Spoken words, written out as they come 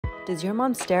Does your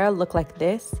Monstera look like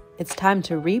this? It's time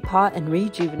to repot and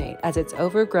rejuvenate as it's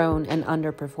overgrown and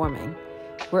underperforming.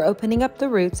 We're opening up the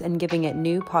roots and giving it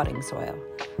new potting soil.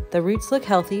 The roots look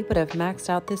healthy but have maxed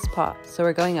out this pot, so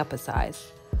we're going up a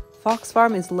size. Fox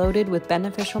Farm is loaded with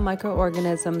beneficial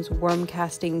microorganisms, worm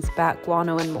castings, bat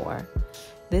guano, and more.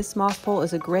 This moss pole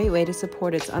is a great way to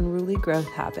support its unruly growth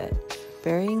habit.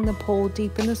 Burying the pole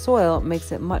deep in the soil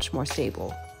makes it much more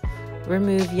stable.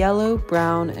 Remove yellow,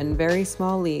 brown, and very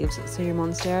small leaves so your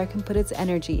Monstera can put its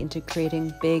energy into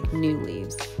creating big new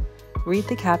leaves. Read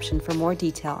the caption for more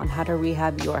detail on how to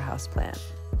rehab your houseplant.